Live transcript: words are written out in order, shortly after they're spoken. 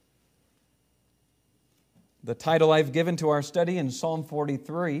The title I've given to our study in Psalm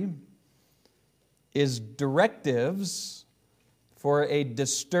 43 is Directives for a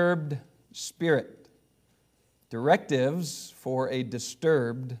Disturbed Spirit. Directives for a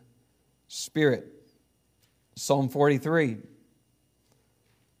Disturbed Spirit. Psalm 43.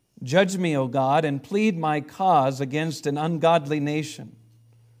 Judge me, O God, and plead my cause against an ungodly nation.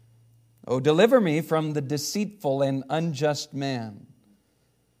 O deliver me from the deceitful and unjust man.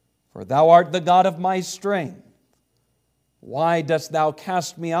 For thou art the God of my strength. Why dost thou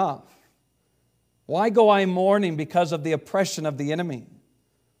cast me off? Why go I mourning because of the oppression of the enemy?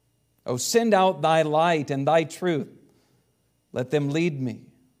 O send out thy light and thy truth. Let them lead me.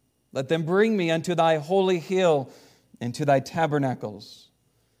 Let them bring me unto thy holy hill and to thy tabernacles.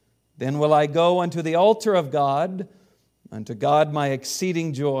 Then will I go unto the altar of God, unto God my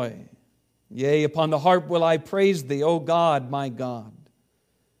exceeding joy. Yea, upon the harp will I praise thee, O God, my God.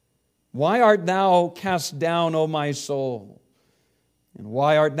 Why art thou cast down, O my soul? And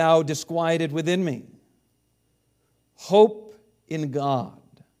why art thou disquieted within me? Hope in God,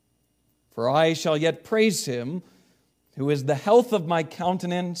 for I shall yet praise Him, who is the health of my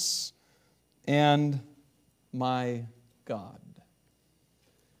countenance and my God.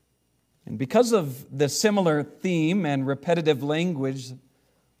 And because of the similar theme and repetitive language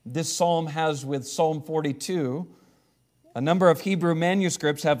this psalm has with Psalm 42, a number of Hebrew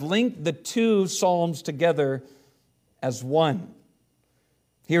manuscripts have linked the two psalms together as one.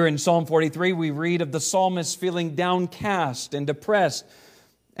 Here in Psalm 43, we read of the psalmist feeling downcast and depressed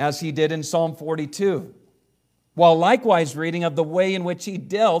as he did in Psalm 42, while likewise reading of the way in which he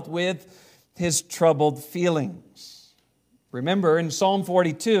dealt with his troubled feelings. Remember, in Psalm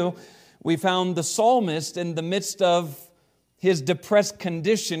 42, we found the psalmist in the midst of his depressed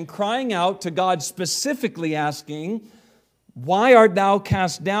condition, crying out to God, specifically asking, "Why art thou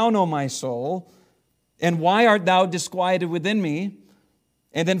cast down, O my soul? And why art thou disquieted within me?"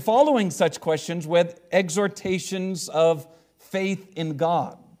 And then following such questions with exhortations of faith in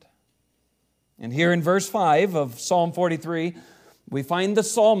God. And here in verse 5 of Psalm 43, we find the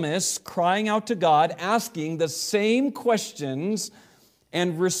psalmist crying out to God, asking the same questions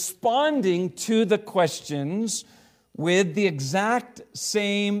and responding to the questions with the exact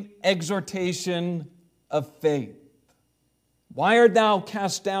same exhortation of faith. Why art thou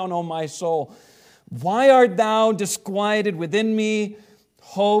cast down, O my soul? Why art thou disquieted within me?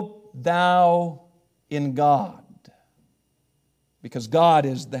 Hope thou in God. Because God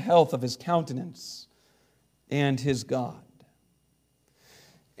is the health of his countenance and his God.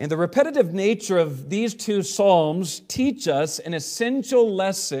 And the repetitive nature of these two psalms teach us an essential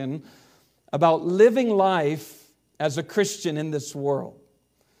lesson about living life as a Christian in this world.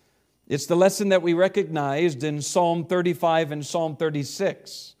 It's the lesson that we recognized in Psalm 35 and Psalm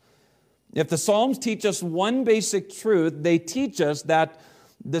 36. If the Psalms teach us one basic truth, they teach us that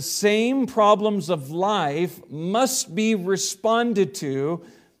the same problems of life must be responded to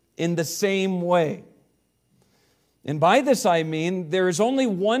in the same way. And by this I mean there is only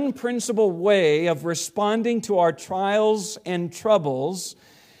one principal way of responding to our trials and troubles,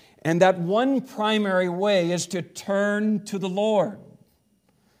 and that one primary way is to turn to the Lord.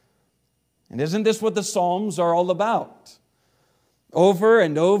 And isn't this what the Psalms are all about? Over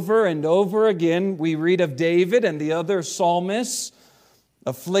and over and over again, we read of David and the other psalmists,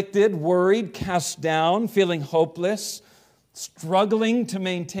 afflicted, worried, cast down, feeling hopeless, struggling to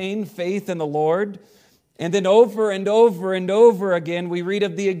maintain faith in the Lord. And then over and over and over again, we read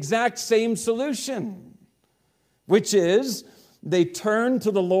of the exact same solution, which is they turn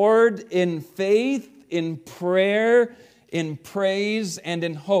to the Lord in faith, in prayer, in praise, and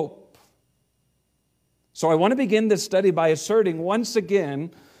in hope. So I want to begin this study by asserting once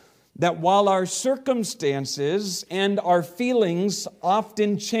again that while our circumstances and our feelings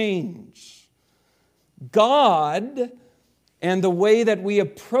often change, God and the way that we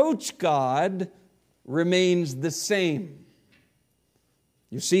approach God remains the same.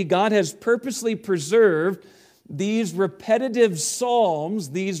 You see, God has purposely preserved these repetitive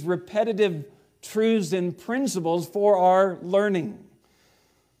psalms, these repetitive truths and principles for our learning.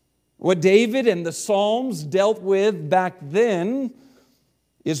 What David and the Psalms dealt with back then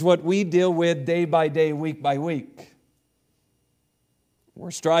is what we deal with day by day, week by week. We're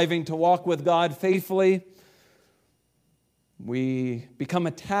striving to walk with God faithfully. We become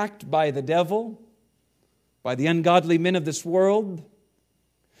attacked by the devil, by the ungodly men of this world.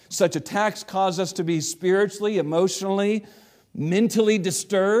 Such attacks cause us to be spiritually, emotionally, mentally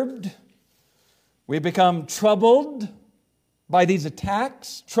disturbed. We become troubled by these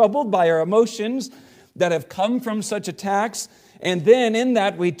attacks, troubled by our emotions that have come from such attacks. And then in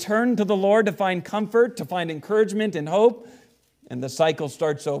that, we turn to the Lord to find comfort, to find encouragement and hope, and the cycle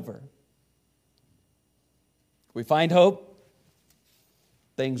starts over. We find hope.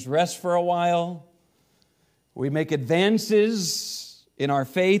 Things rest for a while. We make advances in our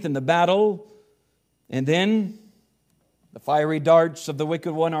faith in the battle, and then the fiery darts of the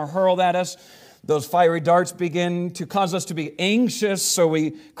wicked one are hurled at us. Those fiery darts begin to cause us to be anxious, so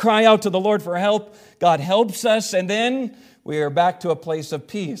we cry out to the Lord for help. God helps us, and then we are back to a place of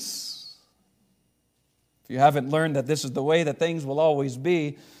peace. If you haven't learned that this is the way that things will always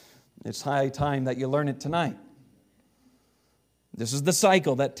be, it's high time that you learn it tonight. This is the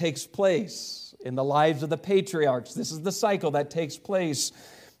cycle that takes place in the lives of the patriarchs. This is the cycle that takes place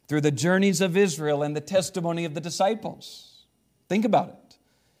through the journeys of Israel and the testimony of the disciples. Think about it.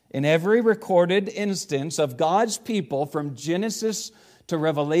 In every recorded instance of God's people from Genesis to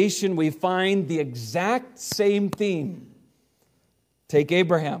Revelation, we find the exact same theme. Take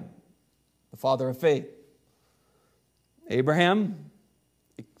Abraham, the father of faith. Abraham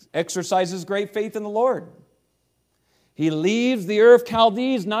exercises great faith in the Lord. He leaves the Ur of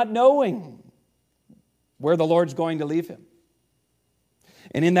Chaldees not knowing where the Lord's going to leave him.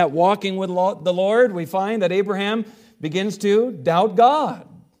 And in that walking with the Lord, we find that Abraham begins to doubt God.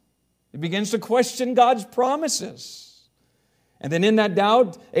 He begins to question God's promises. And then in that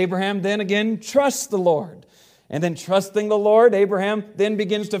doubt, Abraham then again trusts the Lord. And then trusting the Lord, Abraham then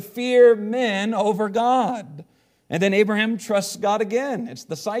begins to fear men over God. And then Abraham trusts God again. It's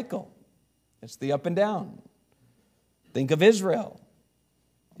the cycle. It's the up and down. Think of Israel.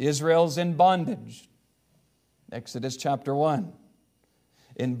 Israel's in bondage. Exodus chapter 1.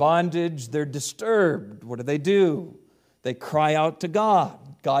 In bondage, they're disturbed. What do? They cry out to God.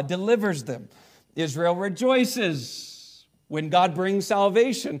 God delivers them. Israel rejoices when God brings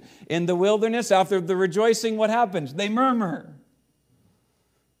salvation. In the wilderness, after the rejoicing, what happens? They murmur.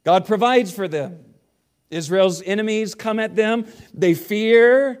 God provides for them. Israel's enemies come at them. They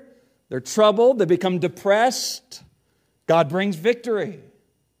fear. They're troubled. They become depressed. God brings victory.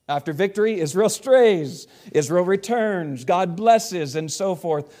 After victory, Israel strays. Israel returns. God blesses, and so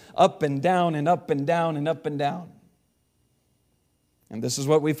forth. Up and down and up and down and up and down. And this is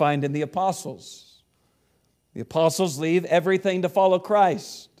what we find in the apostles. The apostles leave everything to follow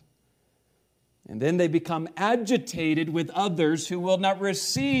Christ. And then they become agitated with others who will not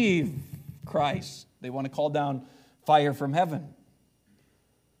receive Christ. They want to call down fire from heaven.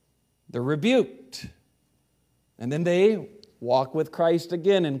 They're rebuked. And then they walk with Christ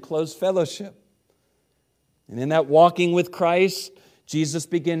again in close fellowship. And in that walking with Christ, Jesus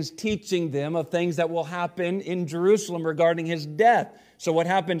begins teaching them of things that will happen in Jerusalem regarding His death. So what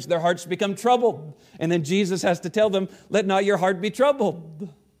happens? Their hearts become troubled. And then Jesus has to tell them, let not your heart be troubled.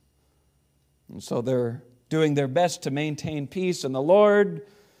 And so they're doing their best to maintain peace in the Lord.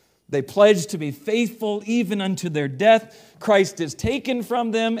 They pledge to be faithful even unto their death. Christ is taken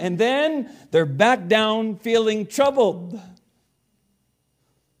from them, and then they're back down feeling troubled.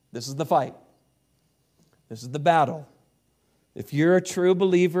 This is the fight. This is the battle. If you're a true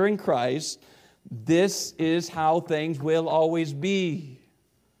believer in Christ, this is how things will always be.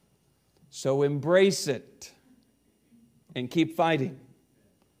 So embrace it and keep fighting.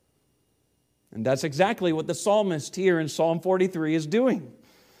 And that's exactly what the psalmist here in Psalm 43 is doing.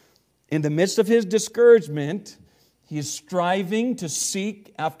 In the midst of his discouragement, he is striving to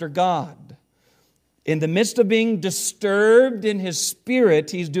seek after God. In the midst of being disturbed in his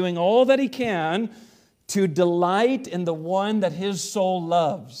spirit, he's doing all that he can to delight in the one that his soul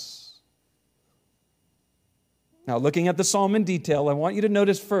loves. Now, looking at the psalm in detail, I want you to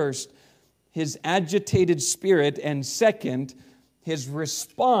notice first his agitated spirit, and second, his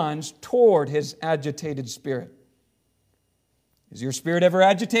response toward his agitated spirit. Is your spirit ever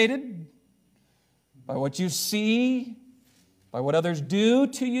agitated? By what you see? By what others do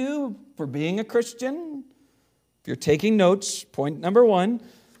to you for being a Christian? If you're taking notes, point number 1,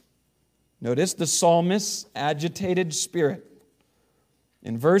 notice the psalmist's agitated spirit.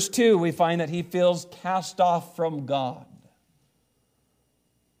 In verse 2, we find that he feels cast off from God.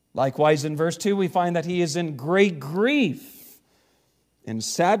 Likewise, in verse 2, we find that he is in great grief and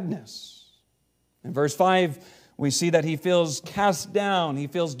sadness. In verse 5, we see that he feels cast down, he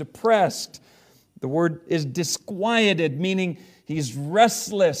feels depressed. The word is disquieted, meaning he's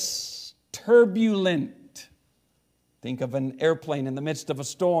restless, turbulent. Think of an airplane in the midst of a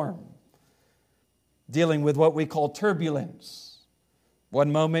storm, dealing with what we call turbulence.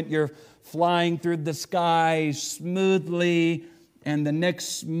 One moment you're flying through the sky smoothly, and the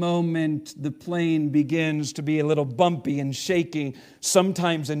next moment the plane begins to be a little bumpy and shaking,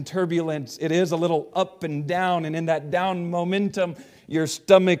 sometimes in turbulence. It is a little up and down, and in that down momentum, your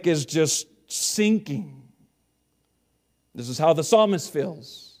stomach is just sinking. This is how the psalmist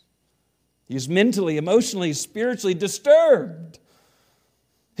feels. He's mentally, emotionally, spiritually disturbed.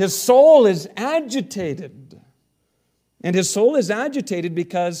 His soul is agitated. And his soul is agitated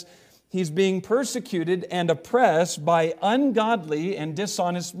because he's being persecuted and oppressed by ungodly and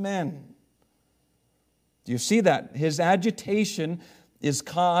dishonest men. Do you see that? His agitation is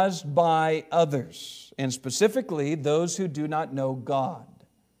caused by others, and specifically those who do not know God,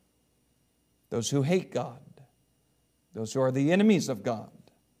 those who hate God, those who are the enemies of God.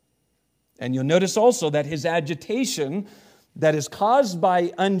 And you'll notice also that his agitation that is caused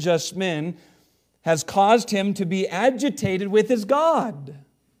by unjust men has caused him to be agitated with his God.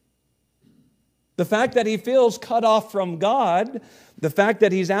 The fact that he feels cut off from God, the fact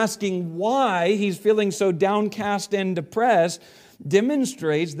that he's asking why he's feeling so downcast and depressed,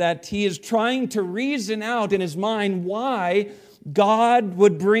 demonstrates that he is trying to reason out in his mind why God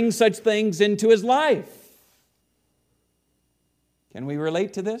would bring such things into his life. Can we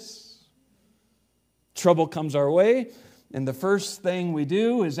relate to this? Trouble comes our way, and the first thing we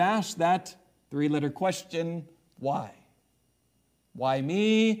do is ask that three-letter question, why? Why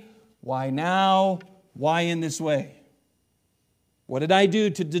me? Why now? Why in this way? What did I do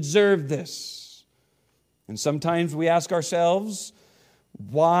to deserve this? And sometimes we ask ourselves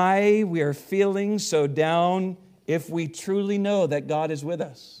why we are feeling so down if we truly know that God is with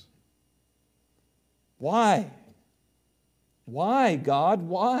us. Why? Why, God?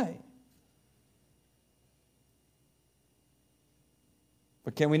 Why?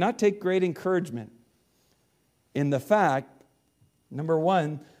 But can we not take great encouragement in the fact, number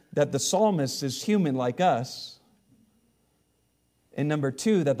one, that the psalmist is human like us, and number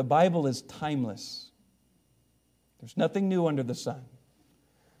two, that the Bible is timeless. There's nothing new under the sun.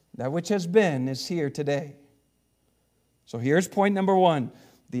 That which has been is here today. So here's point number one,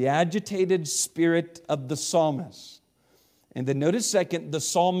 the agitated spirit of the psalmist. And then notice second, the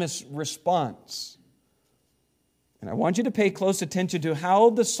psalmist's response. And I want you to pay close attention to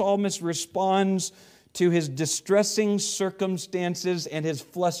how the psalmist responds to his distressing circumstances and his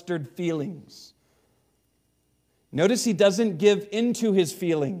flustered feelings. Notice he doesn't give into his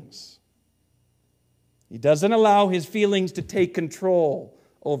feelings. He doesn't allow his feelings to take control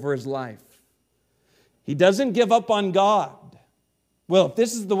over his life. He doesn't give up on God. Well, if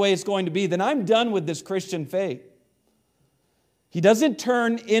this is the way it's going to be, then I'm done with this Christian faith. He doesn't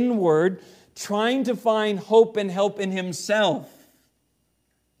turn inward, trying to find hope and help in himself.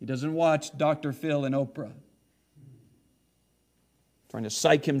 He doesn't watch Dr. Phil and Oprah, trying to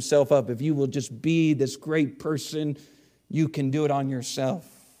psych himself up. If you will just be this great person, you can do it on yourself.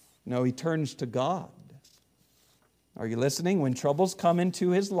 No, he turns to God. Are you listening? When troubles come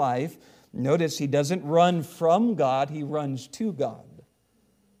into his life, notice he doesn't run from God, he runs to God.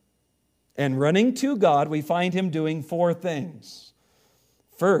 And running to God, we find him doing four things.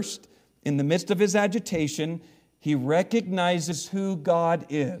 First, in the midst of his agitation, he recognizes who God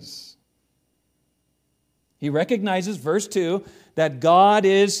is. He recognizes, verse 2, that God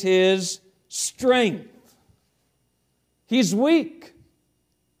is his strength. He's weak.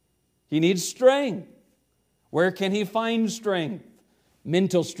 He needs strength. Where can he find strength?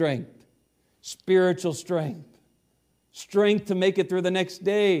 Mental strength, spiritual strength, strength to make it through the next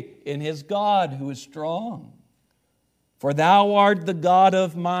day in his God who is strong. For thou art the God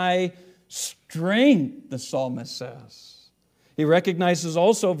of my strength, the psalmist says. He recognizes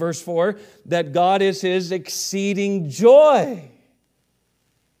also, verse 4, that God is his exceeding joy.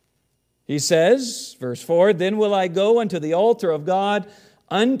 He says, verse 4, then will I go unto the altar of God,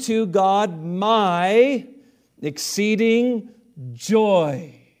 unto God my exceeding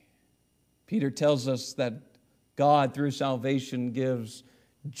joy. Peter tells us that God, through salvation, gives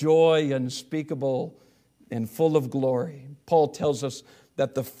joy unspeakable and full of glory. Paul tells us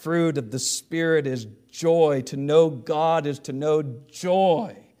that the fruit of the Spirit is joy. To know God is to know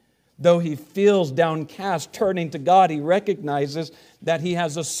joy. Though he feels downcast, turning to God, he recognizes that he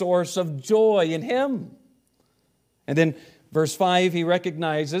has a source of joy in him. And then verse 5, he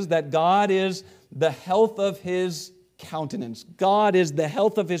recognizes that God is the health of his countenance. God is the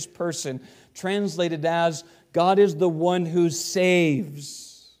health of his person, translated as God is the one who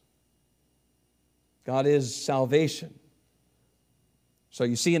saves. God is salvation. So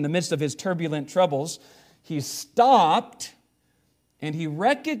you see, in the midst of his turbulent troubles, he stopped and he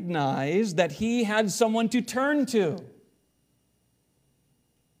recognized that he had someone to turn to.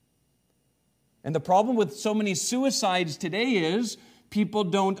 And the problem with so many suicides today is people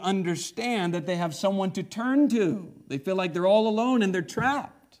don't understand that they have someone to turn to. They feel like they're all alone and they're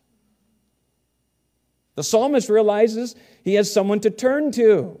trapped. The psalmist realizes he has someone to turn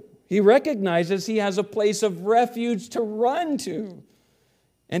to. He recognizes he has a place of refuge to run to.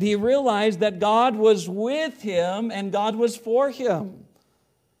 And he realized that God was with him and God was for him.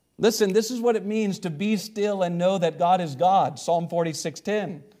 Listen, this is what it means to be still and know that God is God. Psalm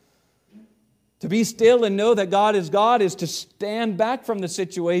 46:10. To be still and know that God is to stand back from the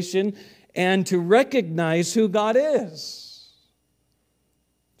situation and to recognize who God is.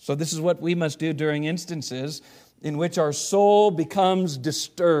 So this is what we must do during instances in which our soul becomes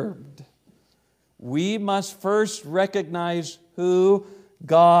disturbed. We must first recognize who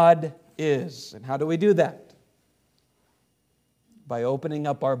God is. And how do we do that? By opening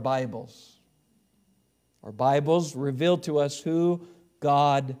up our Bibles. Our Bibles reveal to us who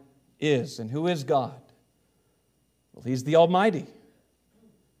God is. And who is God? Well, He's the Almighty.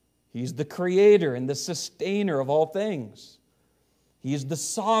 He's the Creator and the Sustainer of all things. He's the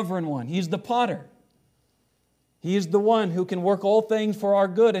Sovereign One. He's the Potter. He is the one who can work all things for our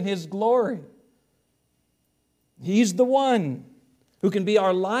good and His glory. He's the one who can be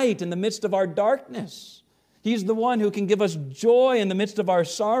our light in the midst of our darkness. He's the one who can give us joy in the midst of our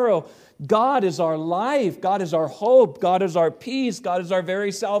sorrow. God is our life. God is our hope. God is our peace. God is our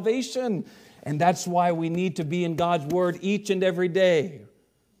very salvation. And that's why we need to be in God's Word each and every day.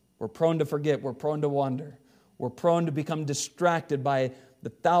 We're prone to forget. We're prone to wander. We're prone to become distracted by the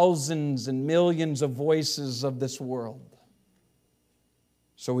thousands and millions of voices of this world.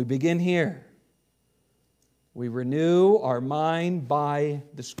 So we begin here. We renew our mind by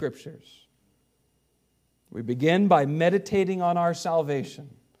the Scriptures. We begin by meditating on our salvation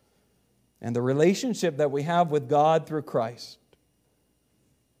and the relationship that we have with God through Christ.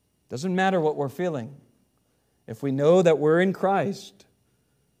 Doesn't matter what we're feeling. If we know that we're in Christ,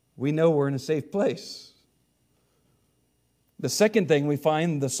 we know we're in a safe place. The second thing we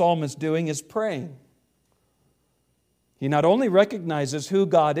find the psalmist doing is praying. He not only recognizes who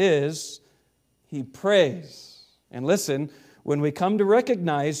God is, he prays. And listen, when we come to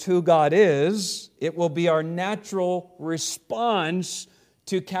recognize who God is, it will be our natural response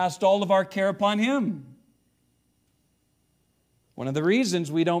to cast all of our care upon Him. One of the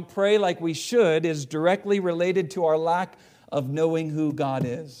reasons we don't pray like we should is directly related to our lack of knowing who God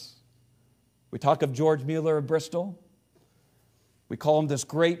is. We talk of George Mueller of Bristol. We call him this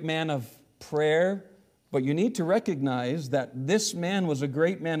great man of prayer. But you need to recognize that this man was a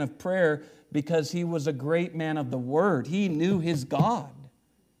great man of prayer because he was a great man of the Word. He knew his God.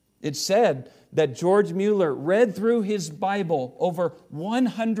 It said that George Mueller read through his Bible over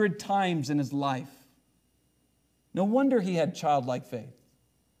 100 times in his life. No wonder he had childlike faith.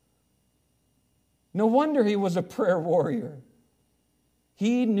 No wonder he was a prayer warrior.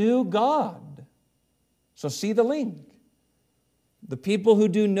 He knew God. So see the link. The people who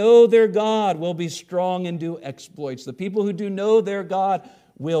do know their God will be strong and do exploits. The people who do know their God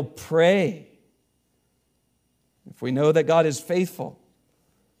will pray. If we know that God is faithful,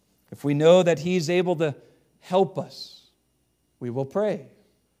 if we know that He's able to help us, we will pray.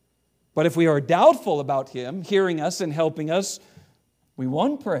 But if we are doubtful about Him hearing us and helping us, we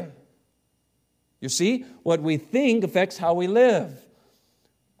won't pray. You see, what we think affects how we live.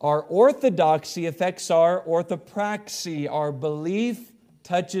 Our orthodoxy affects our orthopraxy. Our belief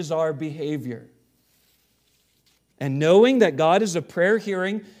touches our behavior. And knowing that God is a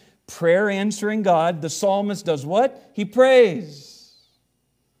prayer-hearing, prayer-answering God, the psalmist does what? He prays.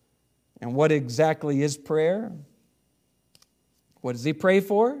 And what exactly is prayer? What does he pray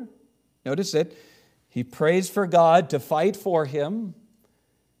for? Notice it. He prays for God to fight for him,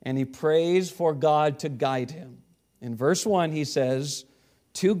 and he prays for God to guide him. In verse 1, he says,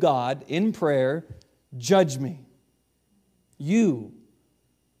 to God in prayer, judge me. You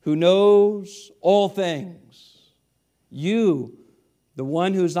who knows all things. You, the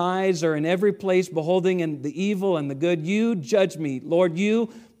one whose eyes are in every place, beholding in the evil and the good. You judge me. Lord,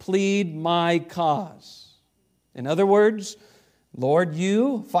 you plead my cause. In other words, Lord,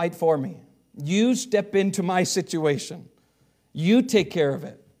 you fight for me. You step into my situation. You take care of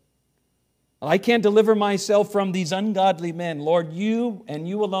it. I can't deliver myself from these ungodly men. Lord, you and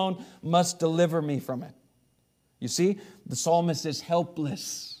you alone must deliver me from it. You see, the psalmist is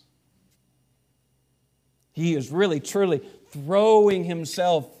helpless. He is really, truly throwing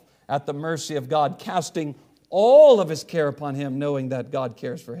himself at the mercy of God, casting all of his care upon Him, knowing that God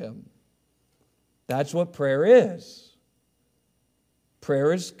cares for him. That's what prayer is.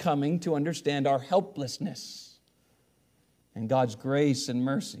 Prayer is coming to understand our helplessness and God's grace and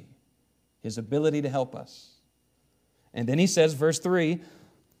mercy. His ability to help us. And then he says, verse 3,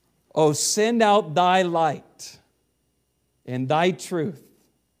 "O send out thy light and thy truth,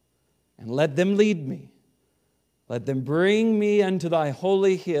 and let them lead me. Let them bring me unto thy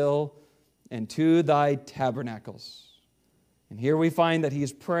holy hill and to thy tabernacles." And here we find that he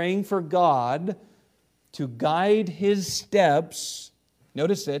is praying for God to guide his steps,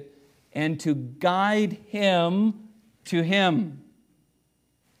 notice it, and to guide him to him.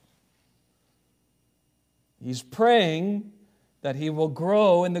 He's praying that he will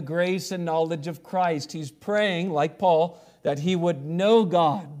grow in the grace and knowledge of Christ. He's praying, like Paul, that he would know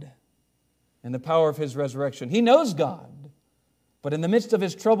God and the power of his resurrection. He knows God, but in the midst of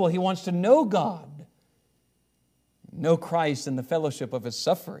his trouble, he wants to know God, know Christ and the fellowship of his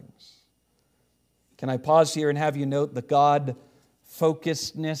sufferings. Can I pause here and have you note the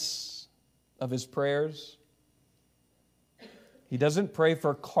God-focusedness of his prayers? He doesn't pray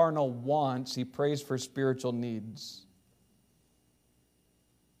for carnal wants, he prays for spiritual needs.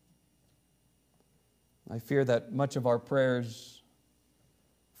 I fear that much of our prayers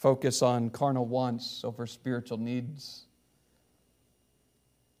focus on carnal wants over spiritual needs.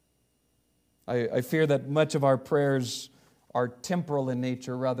 I fear that much of our prayers are temporal in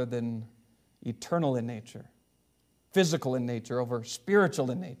nature rather than eternal in nature, physical in nature over spiritual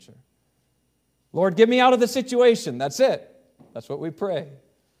in nature. Lord, get me out of the situation. That's it. That's what we pray.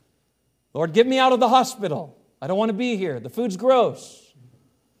 Lord, get me out of the hospital. I don't want to be here. The food's gross.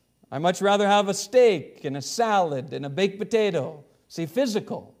 I'd much rather have a steak and a salad and a baked potato. See,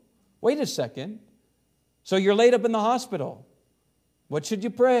 physical. Wait a second. So you're laid up in the hospital. What should you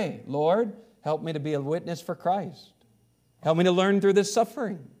pray? Lord, help me to be a witness for Christ. Help me to learn through this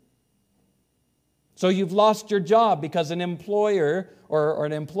suffering. So you've lost your job because an employer or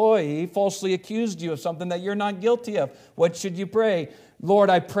an employee falsely accused you of something that you're not guilty of. What should you pray? Lord,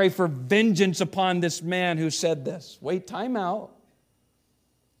 I pray for vengeance upon this man who said this. Wait, time out.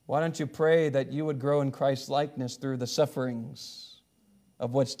 Why don't you pray that you would grow in Christ's likeness through the sufferings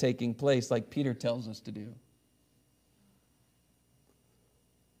of what's taking place, like Peter tells us to do?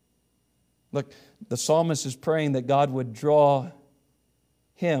 Look, the psalmist is praying that God would draw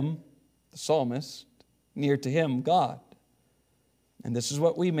him, the psalmist, near to him, God. And this is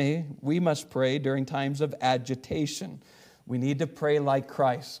what we must pray during times of agitation. We need to pray like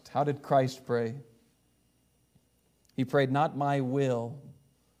Christ. How did Christ pray? He prayed, "Not my will,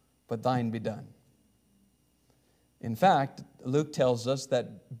 but thine be done." In fact, Luke tells us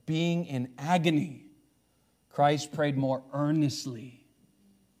that being in agony, Christ prayed more earnestly.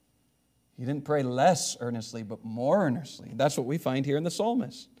 He didn't pray less earnestly, but more earnestly. That's what we find here in the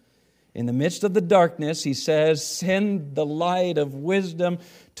psalmist. In the midst of the darkness, he says, "Send the light of wisdom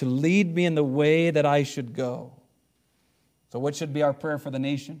to lead me in the way that I should go." So what should be our prayer for the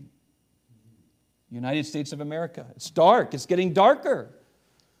nation? United States of America. It's dark. It's getting darker.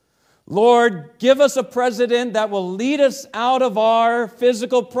 Lord, give us a president that will lead us out of our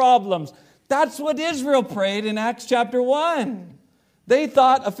physical problems. That's what Israel prayed in Acts chapter 1. They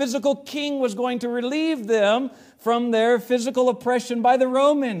thought a physical king was going to relieve them from their physical oppression by the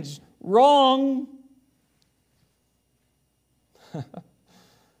Romans. Wrong.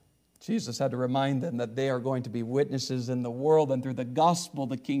 Jesus had to remind them that they are going to be witnesses in the world, and through the gospel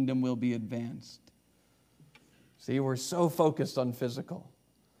the kingdom will be advanced. See, we're so focused on physical.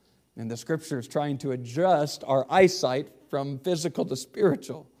 And the Scripture is trying to adjust our eyesight from physical to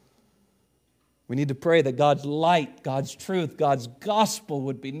spiritual. We need to pray that God's light, God's truth, God's gospel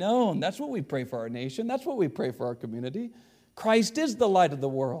would be known. That's what we pray for our nation. That's what we pray for our community. Christ is the light of the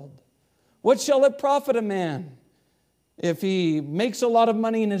world. What shall it profit a man if he makes a lot of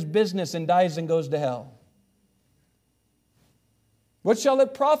money in his business and dies and goes to hell? What shall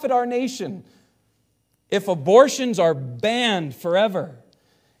it profit our nation if abortions are banned forever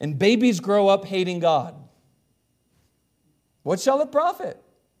and babies grow up hating God? What shall it profit?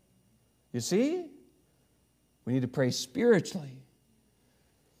 You see, we need to pray spiritually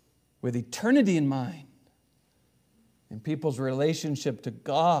with eternity in mind and people's relationship to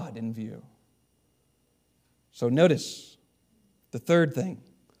God in view. So notice the third thing.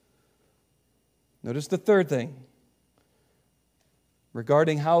 Notice the third thing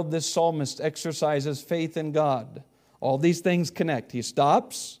regarding how this psalmist exercises faith in God. All these things connect. He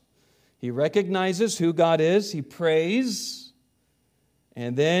stops, he recognizes who God is, he prays,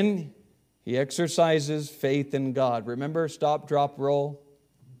 and then he exercises faith in God. Remember, stop, drop, roll?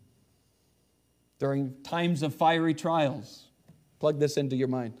 During times of fiery trials. Plug this into your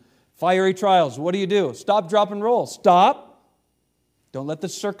mind. Fiery trials, what do? Stop, drop, and roll. Stop. Don't let the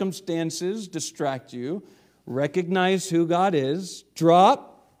circumstances distract you. Recognize who God is.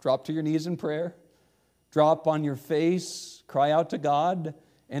 Drop. drop to your knees in prayer, drop on your face, cry out to God,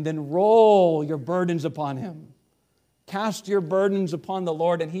 and then roll your burdens upon Him. Cast your burdens upon the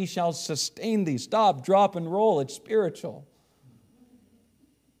Lord, and He shall sustain thee. Stop, drop, and roll. It's spiritual.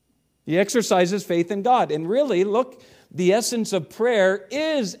 He exercises faith in God. And really, look, the essence of prayer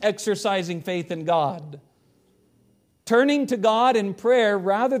is exercising faith in God. Turning to God in prayer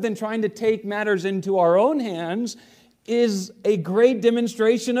rather than trying to take matters into our own hands is a great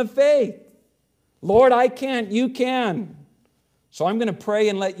demonstration of faith. Lord, I can't, you can. So I'm going to pray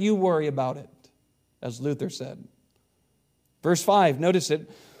and let you worry about it, as Luther said. Verse 5, notice it.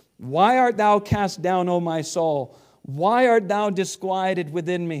 Why art thou cast down, O my soul? Why art thou disquieted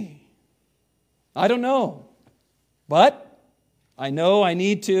within me? I don't know, but I know I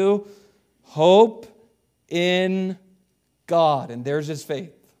need to hope in God. And there's his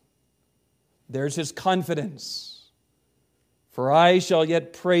faith. There's his confidence. For I shall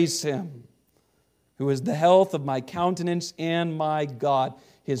yet praise Him, who is the health of my countenance and my God.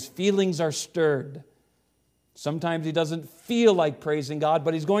 His feelings are stirred. Sometimes he doesn't feel like praising God,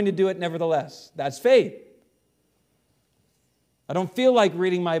 but he's going to do it nevertheless. That's faith. I don't feel like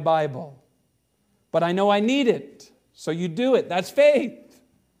reading my Bible, but I know I need it, so you do it. That's faith.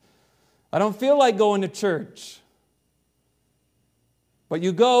 I don't feel like going to church, but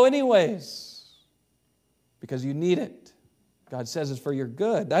you go anyways because you need it. God says it's for your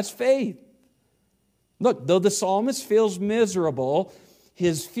good. That's faith. Look, though the psalmist feels miserable,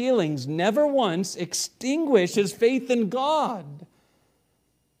 his feelings never once extinguish his faith in God.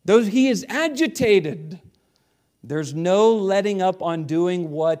 Though he is agitated, there's no letting up on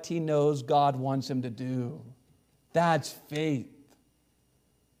doing what he knows God wants him to do. That's faith.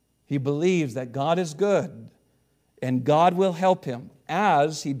 He believes that God is good and God will help him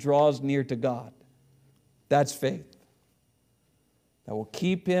as he draws near to God. That's faith. That will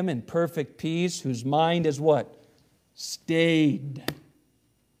keep him in perfect peace, whose mind is what? Stayed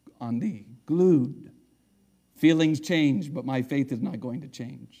on thee, glued. Feelings change, but my faith is not going to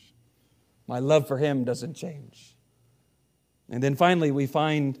change. My love for him doesn't change. And then finally, we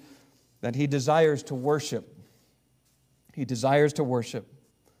find that he desires to worship. He desires to worship.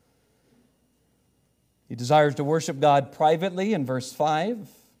 He desires to worship God privately in verse 5.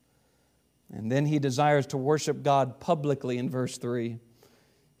 And then he desires to worship God publicly in verse 3.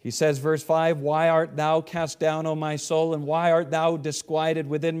 He says, verse 5, why art thou cast down, O my soul, and why art thou disquieted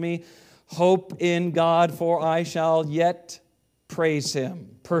within me? Hope in God, for I shall yet praise Him.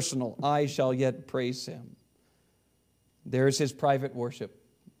 Personal, I shall yet praise Him. There's his private worship.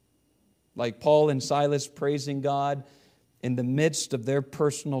 Like Paul and Silas praising God in the midst of their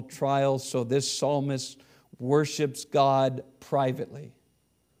personal trials, so this psalmist worships God privately.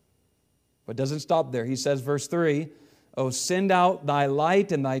 But doesn't stop there. He says, verse 3, O send out thy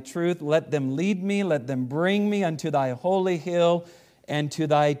light and thy truth. Let them lead me. Let them bring me unto thy holy hill and to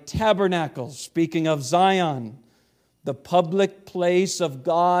thy tabernacle. Speaking of Zion, the public place of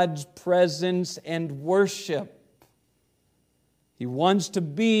God's presence and worship. He wants to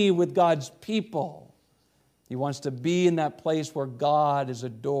be with God's people. He wants to be in that place where God is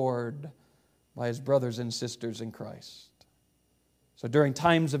adored by his brothers and sisters in Christ. So during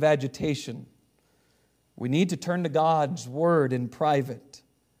times of agitation, we need to turn to God's Word in private.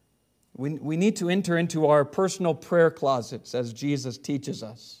 We need to enter into our personal prayer closets, as Jesus teaches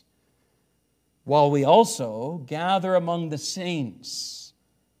us, while we also gather among the saints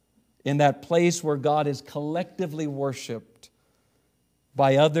in that place where God is collectively worshiped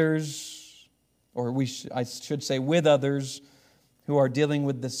by others, or I should say with others, who are dealing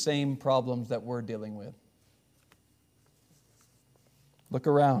with the same problems that we're dealing with. Look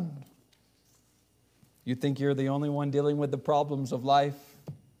around. You think you're the only one dealing with the problems of life?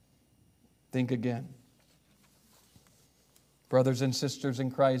 Think again. Brothers and sisters in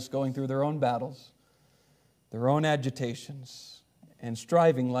Christ going through their own battles, their own agitations, and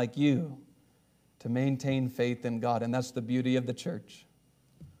striving like you to maintain faith in God. And that's the beauty of the church.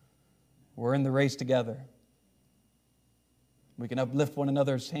 We're in the race together. We can uplift one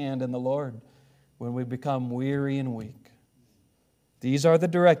another's hand in the Lord when we become weary and weak. These are the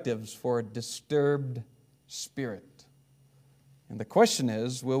directives for a disturbed spirit. And the question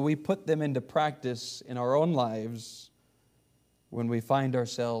is, will we put them into practice in our own lives when we find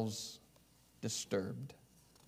ourselves disturbed?